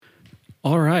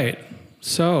All right,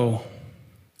 so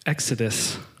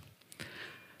Exodus.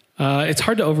 It's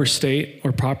hard to overstate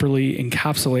or properly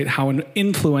encapsulate how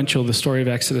influential the story of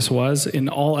Exodus was in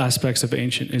all aspects of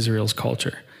ancient Israel's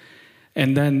culture.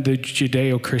 And then the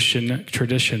Judeo-Christian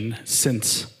tradition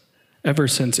ever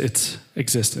since its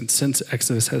existence, since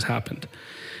Exodus has happened.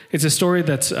 It's a story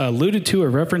that's alluded to or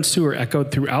referenced to or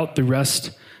echoed throughout the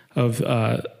rest of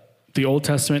the Old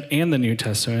Testament and the New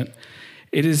Testament.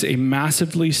 It is a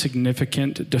massively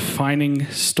significant, defining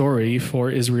story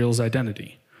for Israel's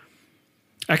identity.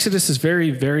 Exodus is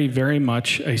very, very, very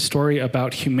much a story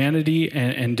about humanity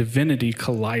and divinity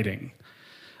colliding,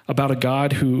 about a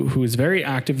God who is very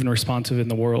active and responsive in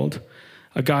the world,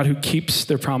 a God who keeps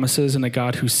their promises, and a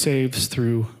God who saves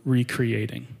through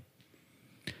recreating.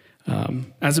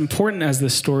 As important as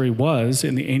this story was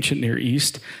in the ancient Near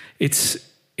East, it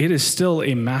is still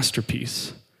a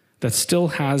masterpiece that still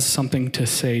has something to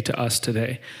say to us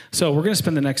today. So we're going to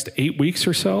spend the next 8 weeks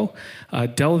or so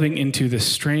delving into this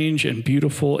strange and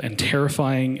beautiful and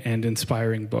terrifying and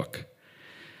inspiring book.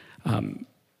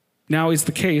 Now, as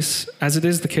it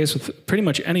is the case with pretty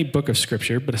much any book of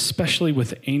Scripture, but especially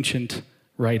with ancient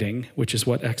writing, which is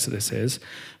what Exodus is,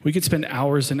 we could spend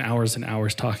hours and hours and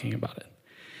hours talking about it.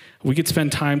 We could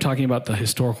spend time talking about the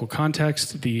historical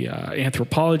context, the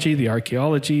anthropology, the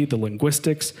archaeology, the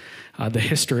linguistics, the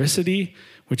historicity,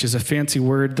 which is a fancy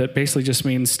word that basically just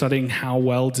means studying how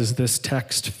well does this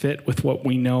text fit with what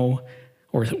we know,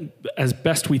 or as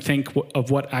best we think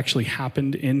of what actually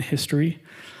happened in history,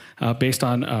 based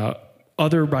on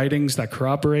other writings that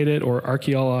corroborate it or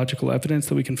archaeological evidence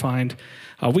that we can find.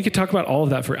 We could talk about all of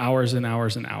that for hours and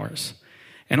hours and hours.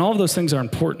 And all of those things are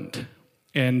important.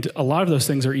 And a lot of those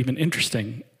things are even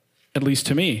interesting, at least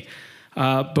to me.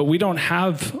 But we don't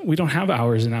have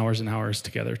hours and hours and hours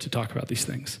together to talk about these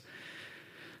things.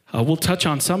 We'll touch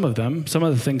on some of them, some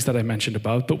of the things that I mentioned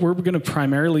above, but we're going to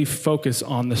primarily focus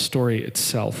on the story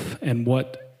itself and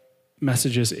what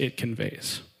messages it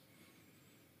conveys.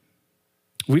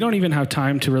 We don't even have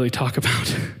time to really talk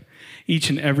about each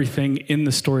and everything in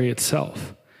the story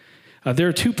itself. There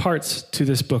are two parts to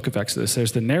this book of Exodus.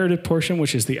 There's the narrative portion,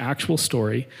 which is the actual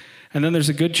story, and then there's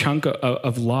a good chunk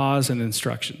of laws and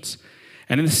instructions.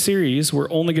 And in this series, we're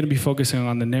only going to be focusing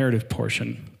on the narrative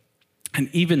portion.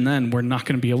 And even then, we're not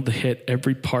going to be able to hit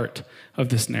every part of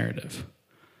this narrative.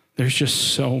 There's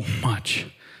just so much,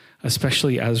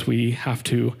 especially as we have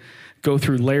to go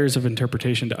through layers of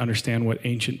interpretation to understand what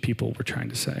ancient people were trying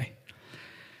to say.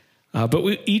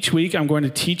 Each week, I'm going to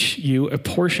teach you a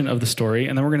portion of the story,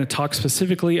 and then we're going to talk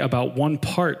specifically about one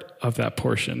part of that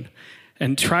portion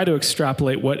and try to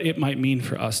extrapolate what it might mean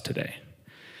for us today.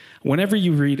 Whenever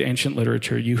you read ancient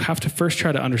literature, you have to first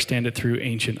try to understand it through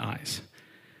ancient eyes.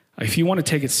 If you want to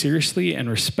take it seriously and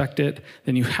respect it,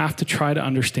 then you have to try to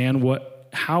understand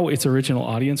how its original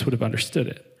audience would have understood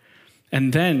it.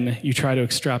 And then you try to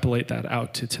extrapolate that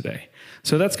out to today.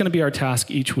 So that's going to be our task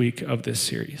each week of this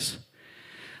series.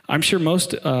 I'm sure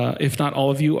most, if not all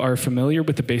of you, are familiar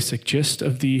with the basic gist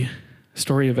of the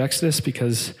story of Exodus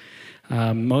because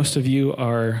most of you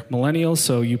are millennials,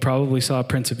 so you probably saw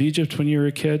Prince of Egypt when you were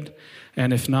a kid.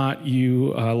 And if not,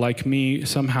 you, like me,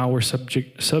 somehow were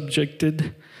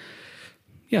subjected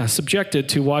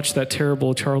to watch that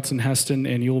terrible Charlton Heston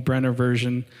and Yul Brynner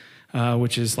version,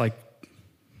 which is like,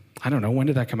 I don't know, when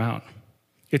did that come out?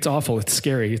 It's awful, it's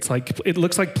scary. It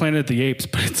looks like Planet of the Apes,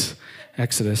 but it's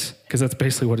Exodus, because that's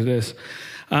basically what it is.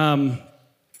 The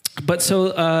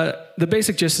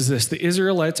basic gist is this. The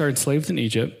Israelites are enslaved in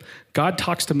Egypt. God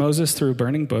talks to Moses through a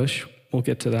burning bush. We'll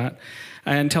get to that.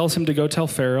 And tells him to go tell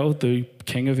Pharaoh, the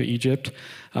king of Egypt,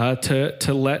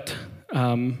 to let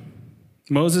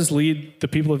Moses lead the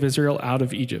people of Israel out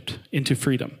of Egypt into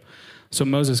freedom. So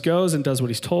Moses goes and does what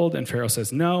he's told, and Pharaoh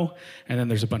says no. And then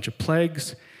there's a bunch of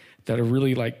plagues that are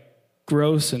really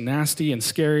gross and nasty and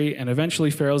scary, and eventually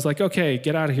Pharaoh's like, okay,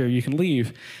 get out of here, you can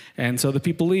leave. And so the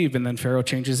people leave, and then Pharaoh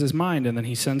changes his mind, and then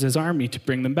he sends his army to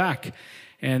bring them back.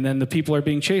 And then the people are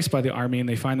being chased by the army, and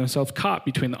they find themselves caught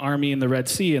between the army and the Red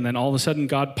Sea, and then all of a sudden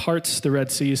God parts the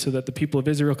Red Sea so that the people of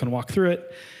Israel can walk through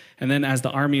it. And then as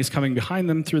the army is coming behind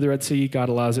them through the Red Sea, God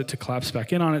allows it to collapse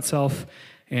back in on itself,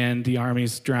 and the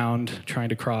army's drowned trying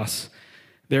to cross,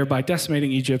 thereby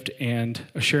decimating Egypt and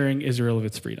assuring Israel of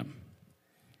its freedom.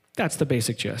 That's the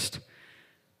basic gist.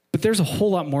 But there's a whole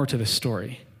lot more to this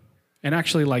story. And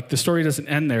actually, the story doesn't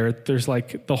end there. There's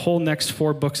the whole next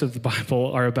 4 books of the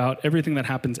Bible are about everything that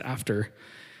happens after.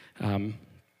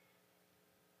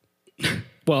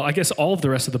 Well, I guess all of the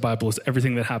rest of the Bible is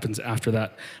everything that happens after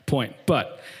that point.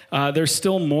 But there's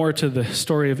still more to the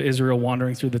story of Israel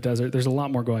wandering through the desert. There's a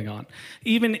lot more going on.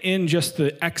 Even in just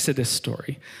the Exodus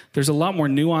story, there's a lot more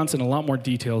nuance and a lot more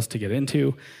details to get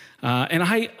into.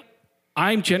 And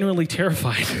I'm genuinely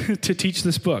terrified to teach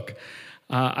this book.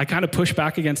 I kind of pushed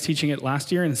back against teaching it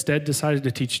last year and instead decided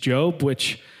to teach Job,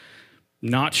 which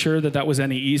not sure that was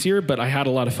any easier, but I had a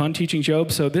lot of fun teaching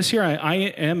Job. So this year I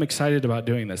am excited about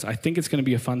doing this. I think it's going to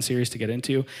be a fun series to get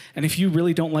into. And if you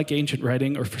really don't like ancient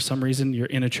writing, or for some reason you're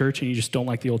in a church and you just don't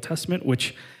like the Old Testament,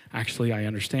 which actually I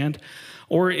understand,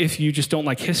 or if you just don't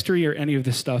like history or any of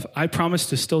this stuff, I promise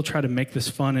to still try to make this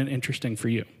fun and interesting for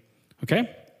you. Okay?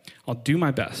 I'll do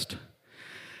my best.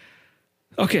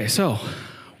 Okay, so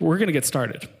we're going to get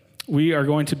started. We are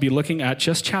going to be looking at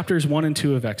just chapters 1 and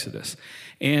 2 of Exodus.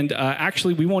 And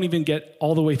actually, we won't even get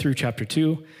all the way through chapter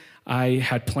 2. I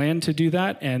had planned to do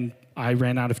that, and I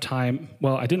ran out of time.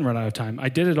 Well, I didn't run out of time. I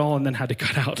did it all and then had to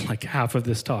cut out like half of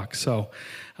this talk. So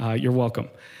you're welcome.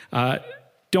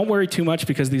 Don't worry too much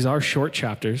because these are short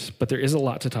chapters, but there is a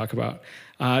lot to talk about.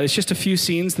 It's just a few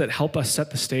scenes that help us set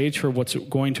the stage for what's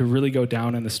going to really go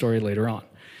down in the story later on.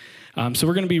 So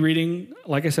we're going to be reading,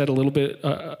 like I said, a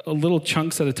little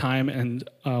chunks at a time, and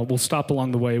we'll stop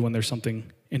along the way when there's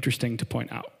something interesting to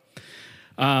point out.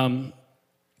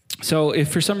 So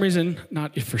if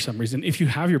you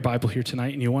have your Bible here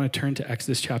tonight and you want to turn to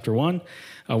Exodus chapter 1,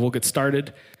 we'll get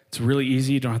started. It's really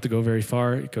easy. You don't have to go very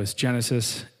far. It goes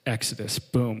Genesis, Exodus,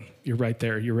 boom. You're right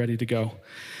there. You're ready to go.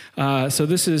 So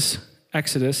this is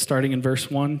Exodus, starting in verse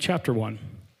 1, chapter 1.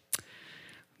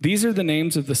 These are the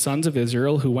names of the sons of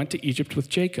Israel who went to Egypt with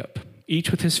Jacob, each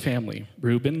with his family: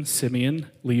 Reuben, Simeon,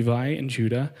 Levi, and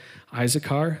Judah,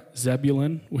 Issachar,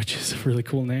 Zebulun, which is a really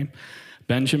cool name,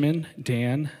 Benjamin,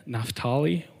 Dan,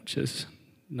 Naphtali, which is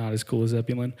not as cool as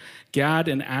Zebulun, Gad,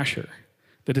 and Asher.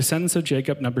 The descendants of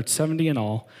Jacob numbered 70 in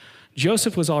all.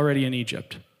 Joseph was already in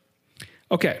Egypt.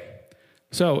 Okay,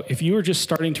 so if you are just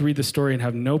starting to read the story and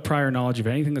have no prior knowledge of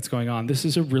anything that's going on, this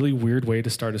is a really weird way to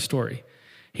start a story.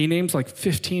 He names like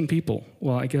 15 people,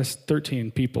 well, I guess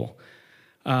 13 people,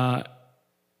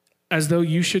 as though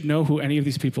you should know who any of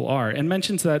these people are, and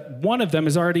mentions that one of them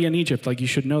is already in Egypt, like you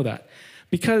should know that.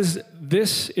 Because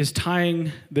this is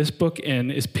tying this book in,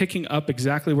 is picking up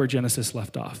exactly where Genesis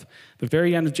left off. The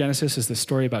very end of Genesis is the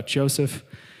story about Joseph.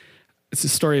 It's a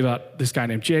story about this guy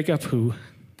named Jacob, who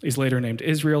is later named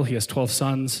Israel. He has 12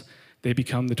 sons. They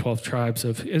become the 12 tribes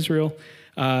of Israel.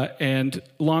 And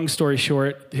long story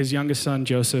short, his youngest son,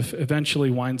 Joseph,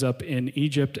 eventually winds up in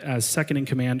Egypt as second in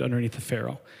command underneath the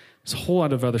Pharaoh. There's a whole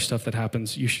lot of other stuff that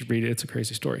happens. You should read it. It's a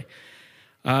crazy story.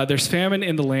 There's famine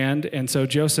in the land, and so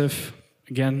Joseph,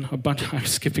 again, I'm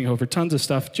skipping over tons of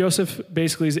stuff. Joseph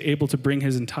basically is able to bring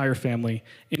his entire family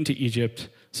into Egypt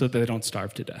so that they don't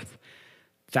starve to death.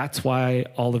 That's why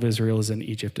all of Israel is in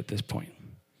Egypt at this point.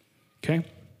 Okay?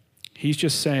 He's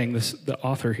just saying, the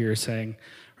author here is saying,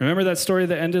 remember that story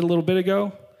that ended a little bit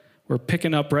ago? We're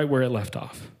picking up right where it left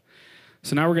off.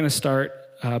 So now we're going to start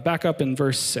back up in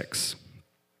verse 6.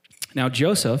 Now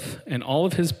Joseph and all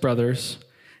of his brothers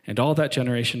and all that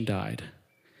generation died.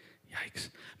 Yikes.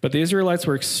 But the Israelites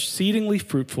were exceedingly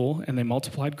fruitful, and they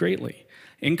multiplied greatly,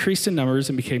 increased in numbers,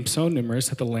 and became so numerous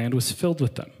that the land was filled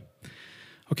with them.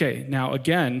 Okay, now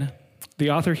again, the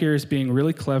author here is being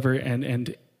really clever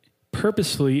and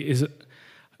purposefully is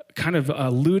kind of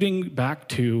alluding back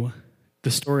to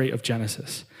the story of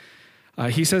Genesis.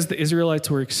 He says the Israelites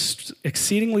were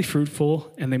exceedingly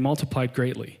fruitful and they multiplied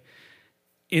greatly.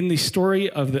 In the story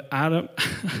of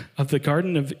the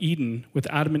Garden of Eden with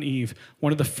Adam and Eve,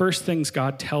 one of the first things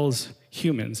God tells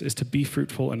humans is to be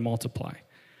fruitful and multiply.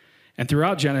 And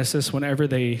throughout Genesis, whenever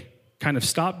they kind of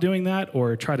stop doing that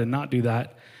or try to not do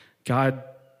that, God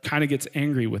kind of gets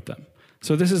angry with them.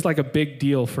 So this is like a big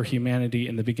deal for humanity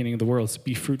in the beginning of the world, to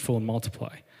be fruitful and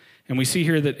multiply. And we see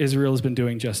here that Israel has been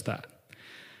doing just that.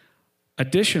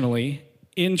 Additionally,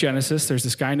 in Genesis, there's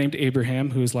this guy named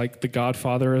Abraham who is like the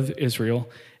godfather of Israel.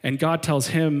 And God tells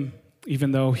him,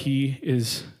 even though he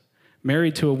is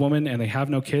married to a woman and they have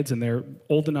no kids and they're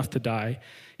old enough to die,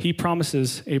 he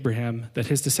promises Abraham that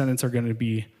his descendants are going to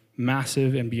be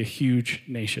massive and be a huge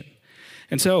nation.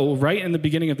 And so right in the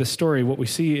beginning of the story, what we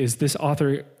see is this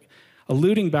author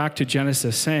alluding back to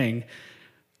Genesis, saying,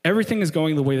 everything is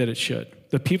going the way that it should.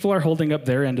 The people are holding up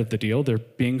their end of the deal. They're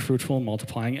being fruitful and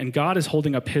multiplying. And God is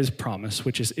holding up his promise,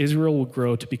 which is Israel will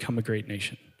grow to become a great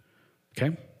nation.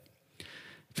 Okay?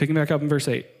 Picking back up in verse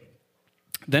 8.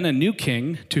 Then a new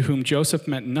king, to whom Joseph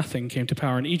meant nothing, came to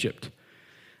power in Egypt.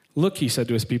 Look, he said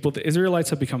to his people, the Israelites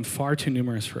have become far too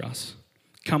numerous for us.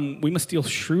 Come, we must deal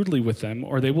shrewdly with them,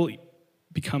 or they will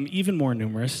become even more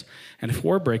numerous, and if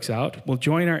war breaks out, we'll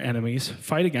join our enemies,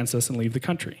 fight against us, and leave the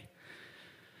country.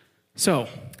 So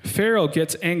Pharaoh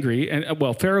gets angry, and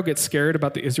Pharaoh gets scared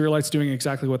about the Israelites doing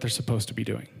exactly what they're supposed to be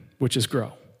doing, which is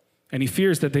grow. And he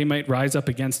fears that they might rise up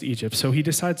against Egypt, so he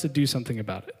decides to do something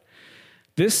about it.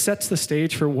 This sets the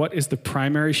stage for what is the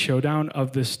primary showdown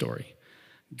of this story: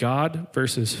 God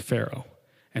versus Pharaoh.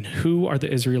 And who are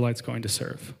the Israelites going to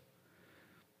serve?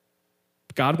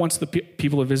 God wants the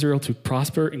people of Israel to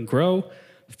prosper and grow.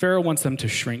 Pharaoh wants them to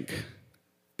shrink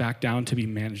back down to be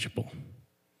manageable.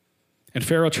 And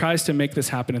Pharaoh tries to make this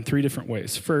happen in three different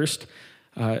ways. First,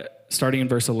 starting in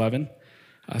verse 11,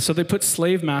 so they put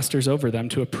slave masters over them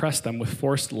to oppress them with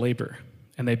forced labor.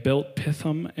 And they built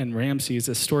Pithom and Ramses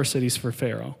as store cities for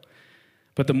Pharaoh.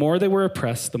 But the more they were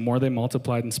oppressed, the more they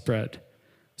multiplied and spread.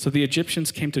 So the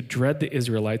Egyptians came to dread the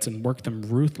Israelites and worked them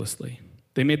ruthlessly.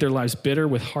 They made their lives bitter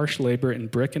with harsh labor in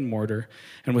brick and mortar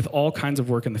and with all kinds of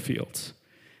work in the fields.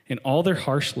 In all their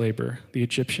harsh labor, the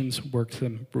Egyptians worked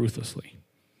them ruthlessly.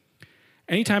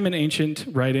 Anytime in ancient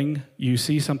writing you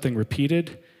see something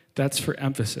repeated, that's for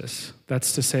emphasis.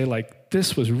 That's to say, like,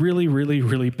 this was really, really,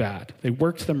 really bad. They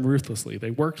worked them ruthlessly.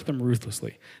 They worked them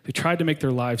ruthlessly. They tried to make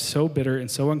their lives so bitter and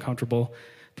so uncomfortable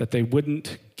that they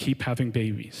wouldn't keep having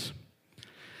babies.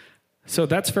 So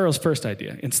that's Pharaoh's first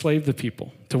idea: enslave the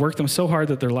people, to work them so hard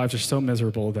that their lives are so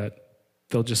miserable that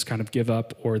they'll just kind of give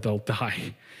up or they'll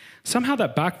die. Somehow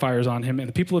that backfires on him, and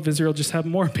the people of Israel just have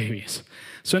more babies.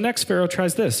 So next, Pharaoh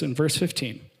tries this in verse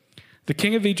 15. The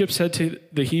king of Egypt said to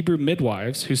the Hebrew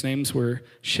midwives, whose names were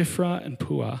Shiphrah and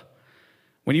Puah,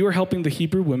 when you are helping the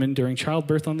Hebrew women during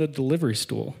childbirth on the delivery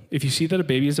stool, if you see that a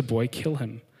baby is a boy, kill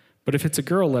him. But if it's a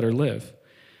girl, let her live.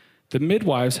 The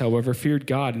midwives, however, feared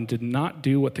God and did not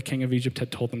do what the king of Egypt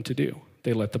had told them to do.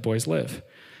 They let the boys live.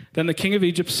 Then the king of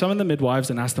Egypt summoned the midwives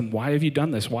and asked them, why have you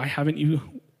done this? Why have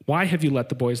you let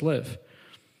the boys live?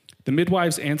 The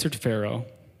midwives answered Pharaoh,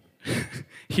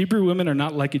 Hebrew women are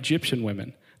not like Egyptian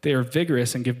women. They are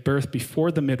vigorous and give birth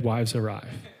before the midwives arrive.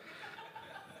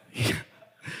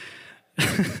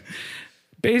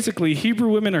 Basically, Hebrew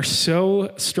women are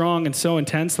so strong and so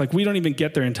intense, like we don't even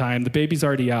get there in time. The baby's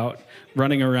already out,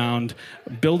 running around,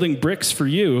 building bricks for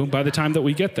you by the time that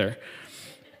we get there.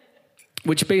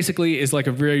 Which basically is like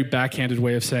a very backhanded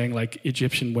way of saying, like,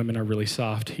 Egyptian women are really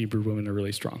soft, Hebrew women are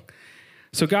really strong.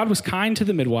 So God was kind to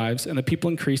the midwives, and the people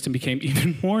increased and became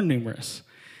even more numerous.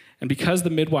 And because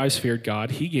the midwives feared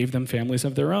God, he gave them families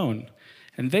of their own.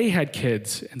 And they had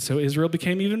kids, and so Israel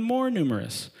became even more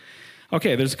numerous.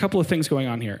 Okay, there's a couple of things going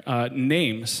on here.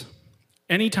 Names.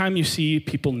 Anytime you see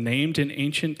people named in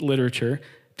ancient literature,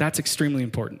 that's extremely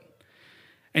important.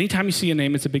 Anytime you see a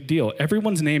name, it's a big deal.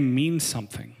 Everyone's name means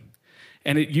something.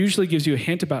 And it usually gives you a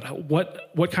hint about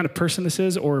what kind of person this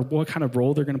is or what kind of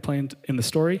role they're going to play in the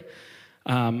story.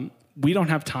 We don't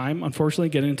have time, unfortunately,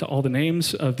 getting into all the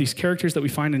names of these characters that we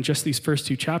find in just these first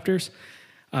two chapters.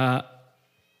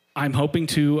 I'm hoping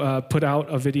to put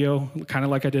out a video, kind of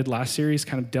like I did last series,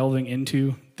 kind of delving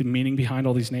into the meaning behind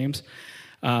all these names.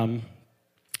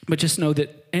 But just know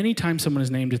that anytime someone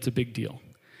is named, it's a big deal.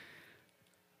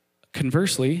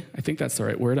 Conversely, I think that's the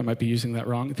right word, I might be using that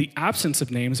wrong, the absence of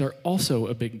names are also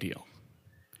a big deal.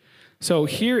 So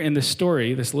here in this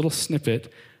story, this little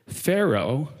snippet,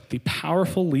 Pharaoh, the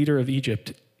powerful leader of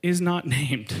Egypt, is not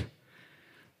named.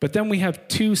 But then we have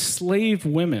two slave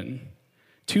women,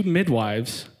 two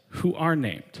midwives, who are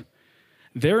named.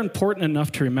 They're important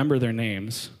enough to remember their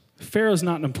names. Pharaoh's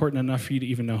not important enough for you to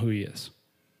even know who he is.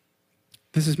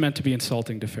 This is meant to be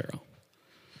insulting to Pharaoh.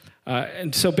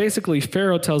 And so basically,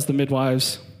 Pharaoh tells the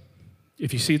midwives,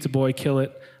 if you see it's a boy, kill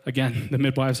it. Again, the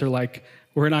midwives are like,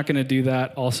 we're not going to do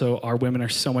that. Also, our women are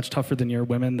so much tougher than your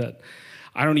women that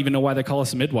I don't even know why they call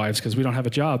us midwives, because we don't have a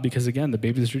job, because again, the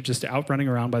babies are just out running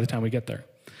around by the time we get there.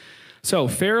 So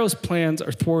Pharaoh's plans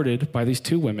are thwarted by these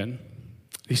two women,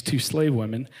 these two slave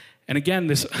women. And again,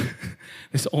 this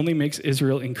only makes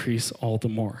Israel increase all the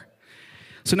more.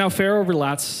 So now Pharaoh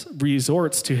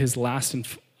resorts to his last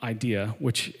idea,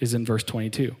 which is in verse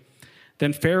 22.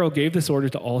 Then Pharaoh gave this order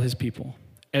to all his people.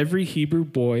 Every Hebrew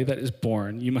boy that is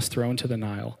born you must throw into the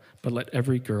Nile, but let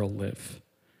every girl live.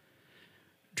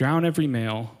 Drown every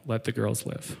male, let the girls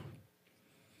live.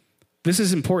 This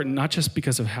is important not just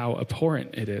because of how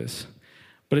abhorrent it is,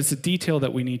 but it's a detail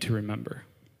that we need to remember.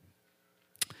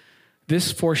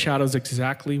 This foreshadows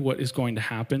exactly what is going to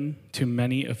happen to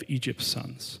many of Egypt's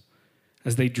sons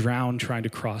as they drown trying to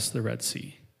cross the Red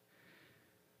Sea.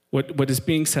 What is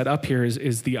being set up here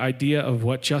is the idea of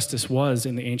what justice was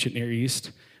in the ancient Near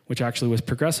East, which actually was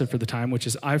progressive for the time, which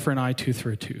is eye for an eye, tooth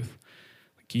for a tooth.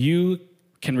 Like, you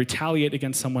can retaliate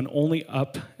against someone only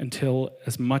up until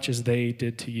as much as they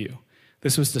did to you.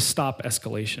 This was to stop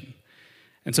escalation.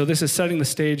 And so this is setting the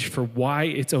stage for why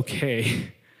it's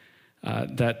okay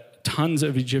that tons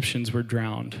of Egyptians were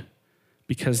drowned,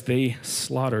 because they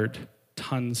slaughtered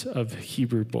tons of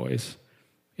Hebrew boys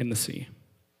in the sea.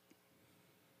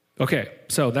 Okay,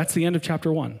 so that's the end of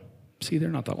chapter 1. See, they're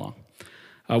not that long.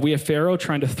 We have Pharaoh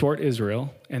trying to thwart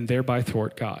Israel and thereby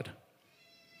thwart God.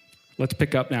 Let's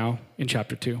pick up now in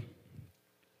chapter 2.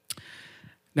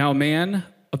 Now a man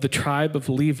of the tribe of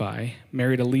Levi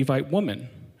married a Levite woman,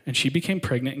 and she became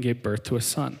pregnant and gave birth to a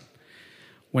son.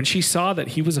 When she saw that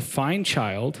he was a fine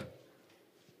child,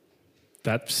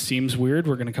 that seems weird,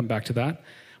 we're going to come back to that.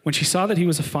 When she saw that he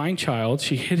was a fine child,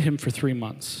 she hid him for 3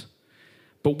 months.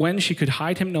 But when she could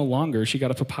hide him no longer, she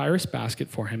got a papyrus basket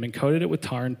for him and coated it with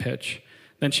tar and pitch.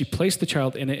 Then she placed the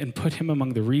child in it and put him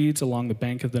among the reeds along the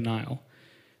bank of the Nile.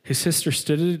 His sister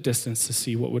stood at a distance to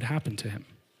see what would happen to him.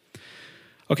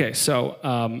 Okay, so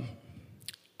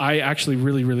I actually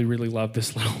really, really, really love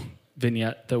this little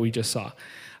vignette that we just saw.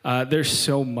 There's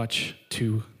so much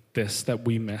to this that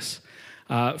we miss.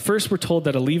 First, we're told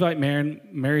that a Levite man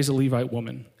marries a Levite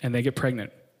woman, and they get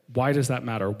pregnant. Why does that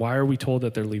matter? Why are we told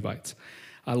that they're Levites?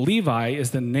 Levi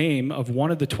is the name of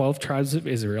one of the 12 tribes of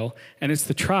Israel, and it's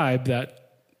the tribe that,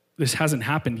 this hasn't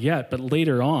happened yet, but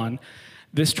later on,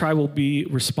 this tribe will be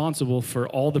responsible for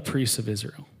all the priests of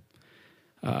Israel.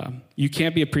 You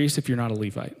can't be a priest if you're not a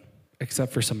Levite,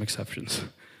 except for some exceptions.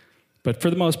 But for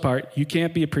the most part, you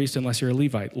can't be a priest unless you're a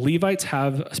Levite. Levites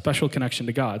have a special connection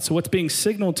to God. So what's being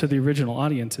signaled to the original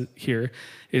audience here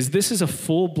is this is a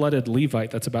full-blooded Levite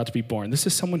that's about to be born. This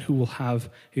is someone who will have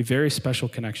a very special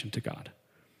connection to God.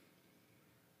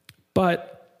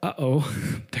 But,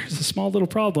 there's a small little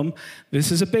problem.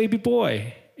 This is a baby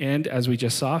boy. And as we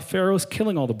just saw, Pharaoh's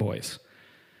killing all the boys.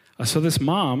 So this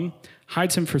mom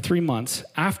hides him for 3 months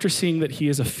after seeing that he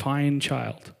is a fine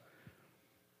child.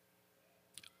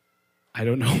 I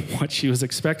don't know what she was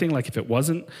expecting. Like, if it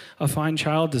wasn't a fine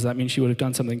child, does that mean she would have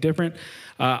done something different?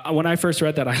 When I first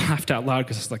read that, I laughed out loud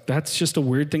because it's like, that's just a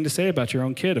weird thing to say about your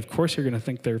own kid. Of course you're going to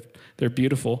think they're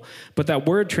beautiful. But that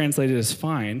word translated as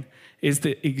fine is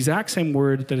the exact same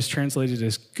word that is translated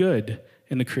as good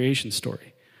in the creation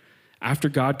story. After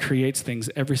God creates things,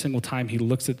 every single time he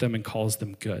looks at them and calls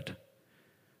them good.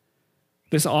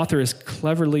 This author is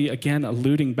cleverly, again,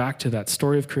 alluding back to that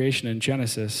story of creation in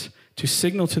Genesis to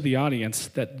signal to the audience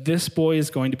that this boy is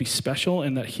going to be special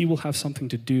and that he will have something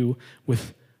to do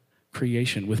with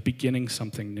creation, with beginning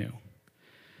something new.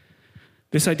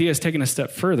 This idea is taken a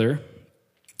step further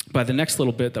by the next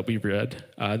little bit that we read.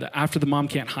 After the mom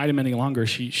can't hide him any longer,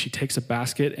 she takes a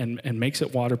basket and makes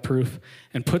it waterproof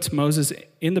and puts Moses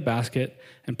in the basket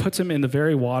and puts him in the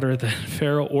very water that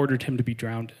Pharaoh ordered him to be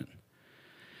drowned in.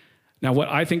 Now, what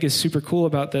I think is super cool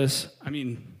about this,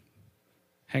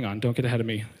 hang on, don't get ahead of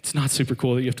me. It's not super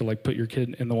cool that you have to put your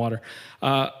kid in the water.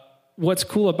 What's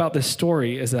cool about this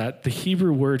story is that the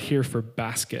Hebrew word here for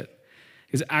basket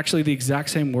is actually the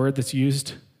exact same word that's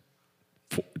used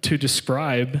to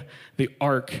describe the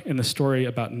ark in the story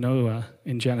about Noah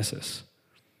in Genesis.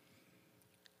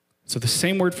 So the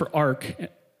same word for ark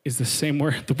is the same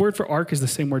word. The word for ark is the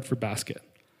same word for basket.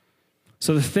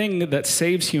 So the thing that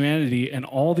saves humanity and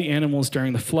all the animals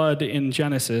during the flood in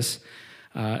Genesis,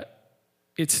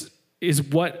 is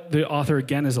what the author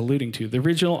again is alluding to. The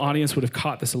original audience would have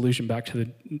caught this allusion back to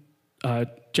the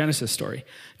Genesis story.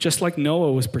 Just like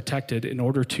Noah was protected in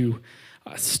order to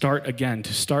start again,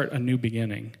 to start a new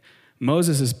beginning,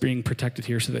 Moses is being protected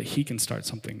here so that he can start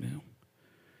something new.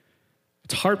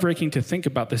 It's heartbreaking to think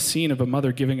about the scene of a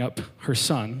mother giving up her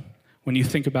son when you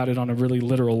think about it on a really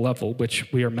literal level,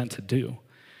 which we are meant to do.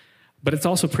 But it's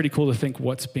also pretty cool to think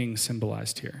what's being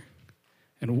symbolized here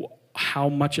and how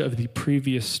much of the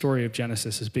previous story of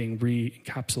Genesis is being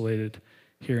re-encapsulated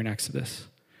here in Exodus.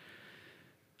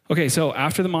 Okay, so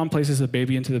after the mom places the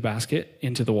baby into the basket,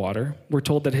 into the water, we're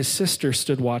told that his sister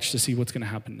stood watch to see what's going to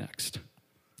happen next.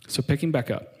 So picking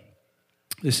back up,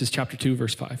 this is chapter 2,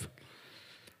 verse 5.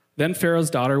 Then Pharaoh's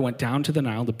daughter went down to the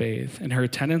Nile to bathe, and her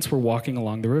attendants were walking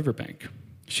along the riverbank.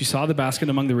 She saw the basket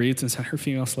among the reeds and sent her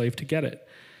female slave to get it.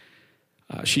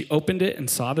 She opened it and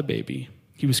saw the baby.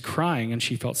 He was crying, and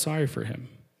she felt sorry for him.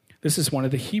 This is one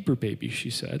of the Hebrew babies, she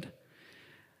said.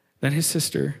 Then his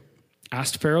sister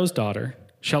asked Pharaoh's daughter,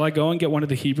 "Shall I go and get one of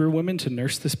the Hebrew women to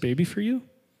nurse this baby for you?"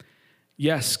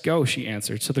 "Yes, go," she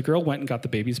answered. So the girl went and got the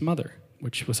baby's mother,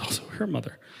 which was also her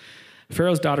mother.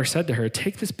 Pharaoh's daughter said to her,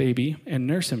 "Take this baby and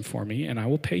nurse him for me, and I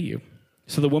will pay you."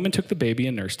 So the woman took the baby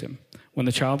and nursed him. When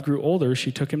the child grew older,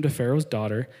 she took him to Pharaoh's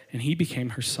daughter, and he became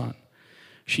her son.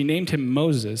 She named him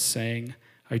Moses, saying,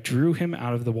 I drew him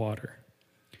out of the water.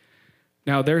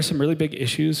 Now, there are some really big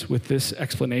issues with this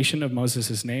explanation of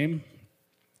Moses' name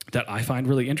that I find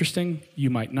really interesting. You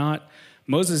might not.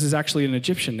 Moses is actually an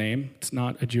Egyptian name. It's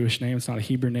not a Jewish name. It's not a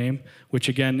Hebrew name, which,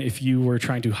 again, if you were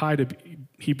trying to hide a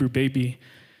Hebrew baby,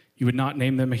 you would not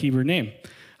name them a Hebrew name.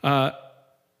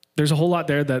 There's a whole lot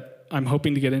there that I'm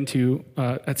hoping to get into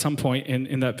at some point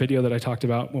in that video that I talked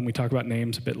about when we talk about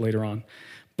names a bit later on.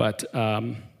 But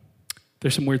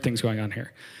there's some weird things going on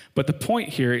here. But the point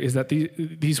here is that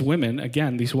these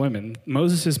women,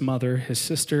 Moses' mother, his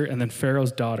sister, and then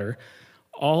Pharaoh's daughter,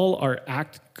 all are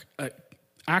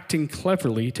acting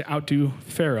cleverly to outdo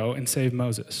Pharaoh and save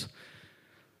Moses.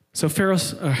 So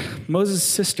Moses'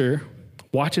 sister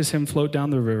watches him float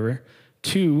down the river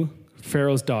to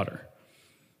Pharaoh's daughter.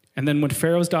 And then when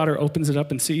Pharaoh's daughter opens it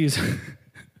up and sees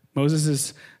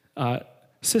Moses'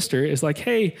 sister is like,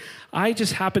 hey, I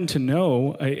just happen to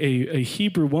know a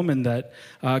Hebrew woman that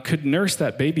could nurse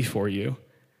that baby for you.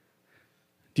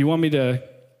 Do you want me to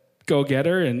go get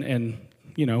her and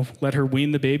let her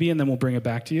wean the baby and then we'll bring it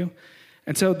back to you?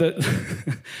 And so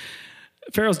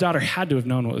Pharaoh's daughter had to have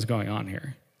known what was going on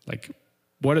here. Like,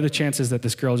 what are the chances that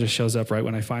this girl just shows up right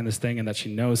when I find this thing and that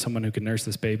she knows someone who can nurse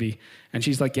this baby? And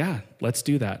she's like, yeah, let's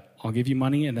do that. I'll give you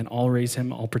money and then I'll raise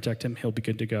him. I'll protect him. He'll be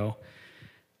good to go.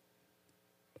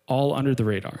 All under the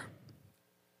radar.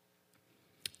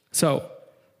 So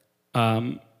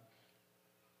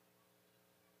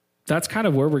that's kind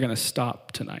of where we're going to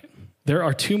stop tonight. There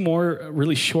are two more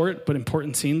really short but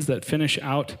important scenes that finish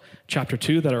out chapter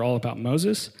 2 that are all about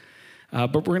Moses,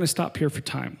 but we're going to stop here for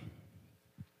time.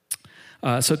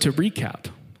 So to recap,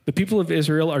 the people of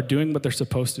Israel are doing what they're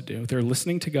supposed to do. They're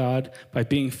listening to God by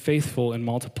being faithful and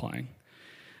multiplying.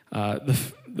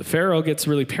 The Pharaoh gets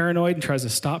really paranoid and tries to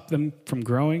stop them from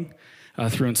growing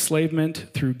through enslavement,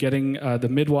 through getting the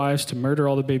midwives to murder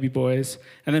all the baby boys,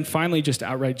 and then finally just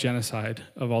outright genocide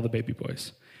of all the baby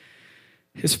boys.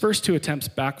 His first 2 attempts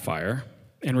backfire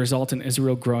and result in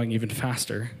Israel growing even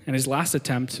faster, and his last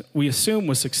attempt, we assume,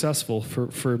 was successful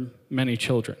for many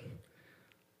children.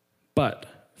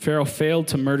 But Pharaoh failed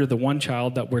to murder the one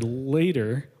child that would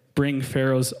later bring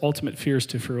Pharaoh's ultimate fears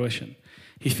to fruition.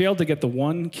 He failed to get the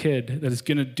one kid that is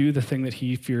going to do the thing that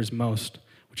he fears most,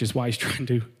 which is why he's trying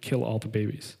to kill all the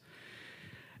babies.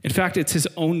 In fact, it's his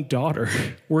own daughter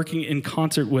working in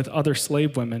concert with other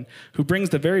slave women who brings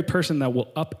the very person that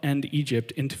will upend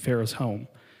Egypt into Pharaoh's home,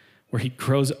 where he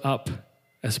grows up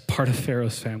as part of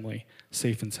Pharaoh's family,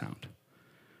 safe and sound.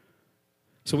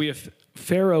 So we have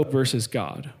Pharaoh versus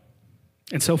God.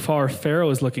 And so far, Pharaoh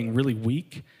is looking really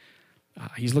weak.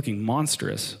 He's looking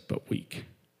monstrous, but weak.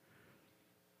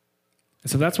 And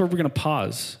so that's where we're going to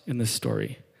pause in this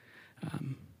story.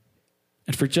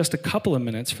 And for just a couple of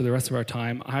minutes for the rest of our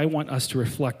time, I want us to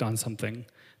reflect on something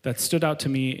that stood out to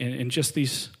me in just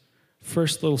these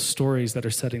first little stories that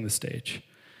are setting the stage.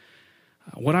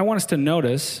 What I want us to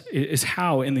notice is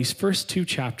how in these first 2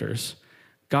 chapters,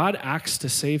 God acts to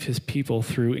save his people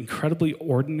through incredibly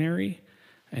ordinary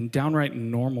and downright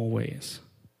normal ways.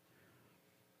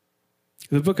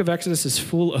 The book of Exodus is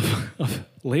full of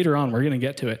later on, we're going to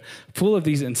get to it, full of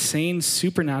these insane,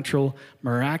 supernatural,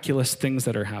 miraculous things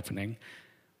that are happening.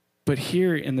 But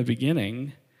here in the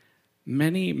beginning,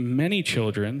 many, many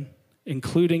children,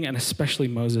 including and especially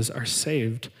Moses, are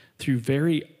saved through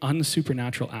very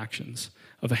unsupernatural actions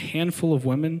of a handful of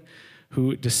women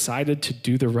who decided to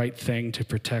do the right thing to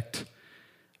protect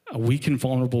weak and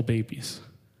vulnerable babies.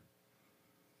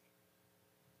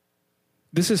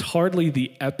 This is hardly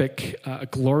the epic,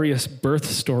 glorious birth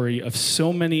story of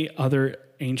so many other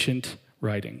ancient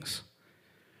writings.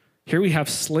 Here we have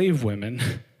slave women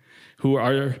who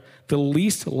are the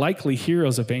least likely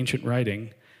heroes of ancient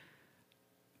writing,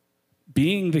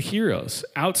 being the heroes,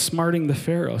 outsmarting the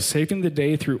Pharaoh, saving the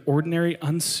day through ordinary,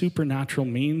 unsupernatural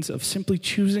means of simply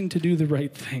choosing to do the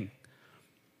right thing.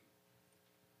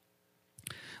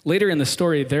 Later in the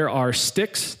story, there are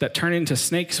sticks that turn into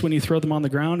snakes when you throw them on the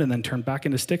ground and then turn back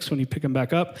into sticks when you pick them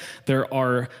back up. There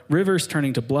are rivers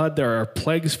turning to blood. There are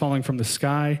plagues falling from the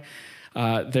sky.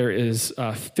 There is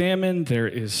famine. There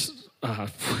is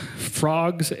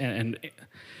frogs and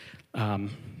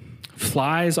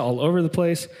flies all over the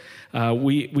place.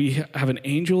 We have an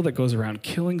angel that goes around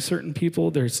killing certain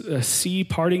people. There's a sea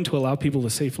parting to allow people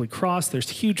to safely cross. There's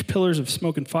huge pillars of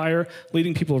smoke and fire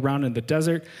leading people around in the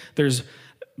desert. There's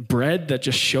bread that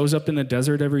just shows up in the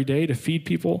desert every day to feed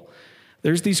people.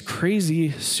 There's these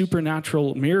crazy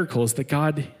supernatural miracles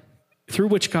through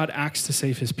which God acts to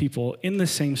save his people in the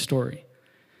same story.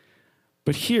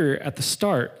 But here at the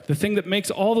start, the thing that makes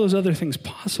all those other things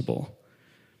possible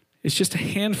is just a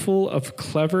handful of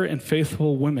clever and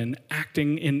faithful women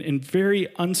acting in very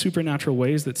unsupernatural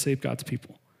ways that save God's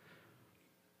people.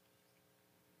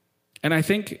 And I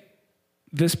think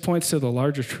this points to the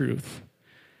larger truth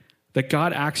that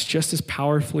God acts just as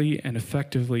powerfully and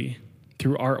effectively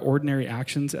through our ordinary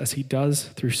actions as he does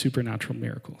through supernatural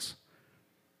miracles.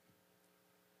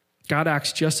 God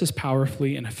acts just as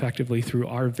powerfully and effectively through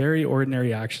our very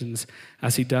ordinary actions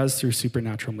as he does through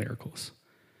supernatural miracles.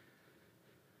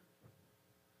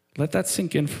 Let that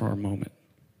sink in for a moment.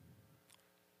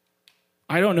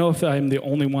 I don't know if I'm the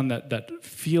only one that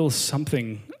feels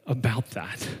something about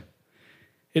that.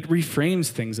 It reframes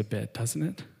things a bit, doesn't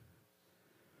it?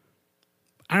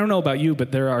 I don't know about you,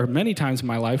 but there are many times in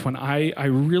my life when I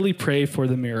really pray for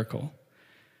the miracle.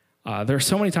 There are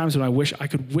so many times when I wish I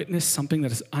could witness something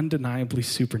that is undeniably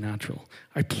supernatural.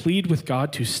 I plead with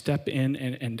God to step in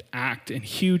and act in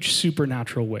huge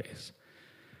supernatural ways.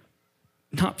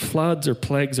 Not floods or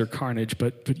plagues or carnage,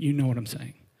 but you know what I'm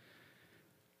saying.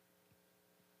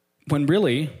 When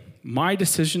really, my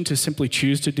decision to simply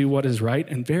choose to do what is right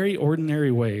in very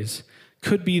ordinary ways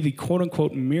could be the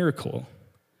quote-unquote miracle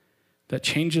that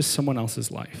changes someone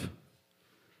else's life.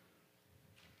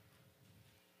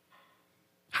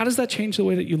 How does that change the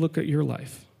way that you look at your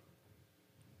life?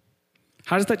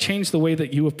 How does that change the way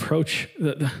that you approach,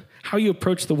 how you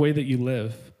approach the way that you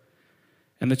live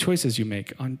and the choices you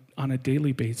make on a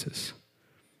daily basis?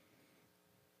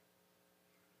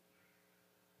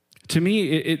 To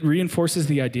me, it reinforces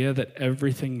the idea that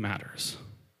everything matters.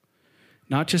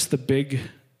 Not just the big,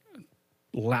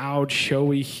 loud,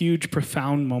 showy, huge,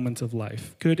 profound moments of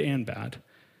life, good and bad,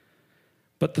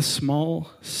 but the small,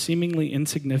 seemingly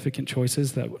insignificant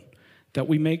choices that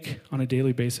we make on a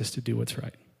daily basis to do what's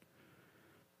right.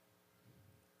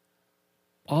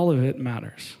 All of it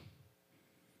matters.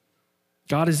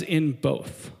 God is in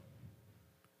both.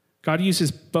 God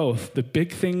uses both the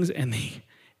big things and the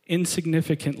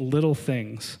insignificant little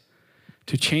things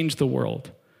to change the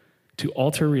world, to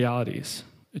alter realities,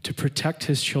 to protect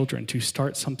his children, to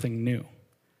start something new.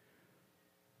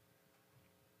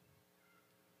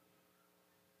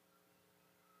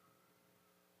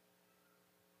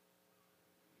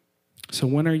 So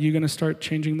when are you going to start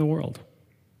changing the world?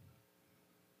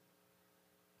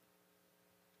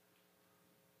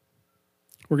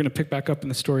 We're going to pick back up in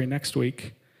the story next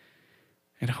week,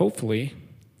 and hopefully,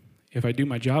 if I do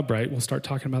my job right, we'll start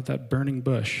talking about that burning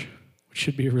bush, which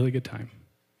should be a really good time.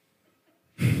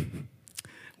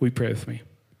 We pray with me.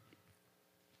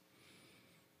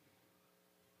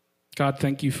 God,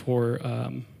 thank you for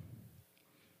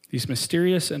these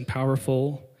mysterious and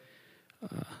powerful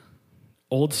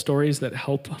old stories that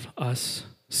help us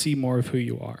see more of who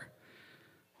you are.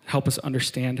 Help us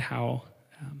understand how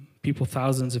people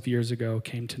thousands of years ago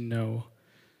came to know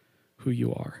who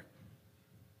you are.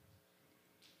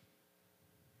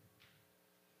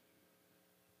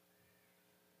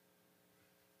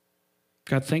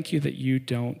 God, thank you that you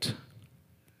don't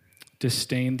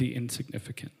disdain the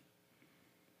insignificant.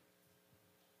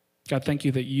 God, thank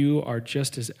you that you are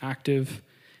just as active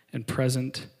and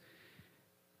present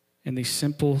in these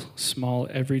simple, small,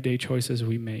 everyday choices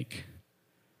we make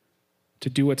to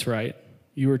do what's right.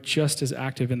 You are just as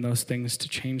active in those things to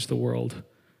change the world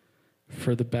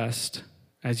for the best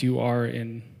as you are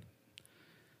in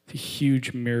the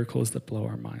huge miracles that blow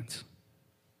our minds.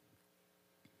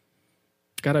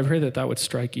 God, I pray that that would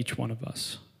strike each one of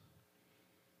us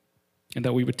and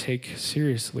that we would take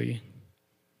seriously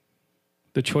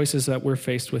the choices that we're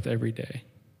faced with every day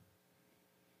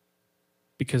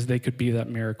because they could be that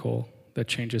miracle that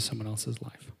changes someone else's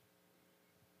life.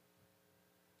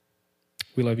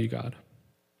 We love you, God.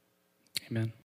 Amen.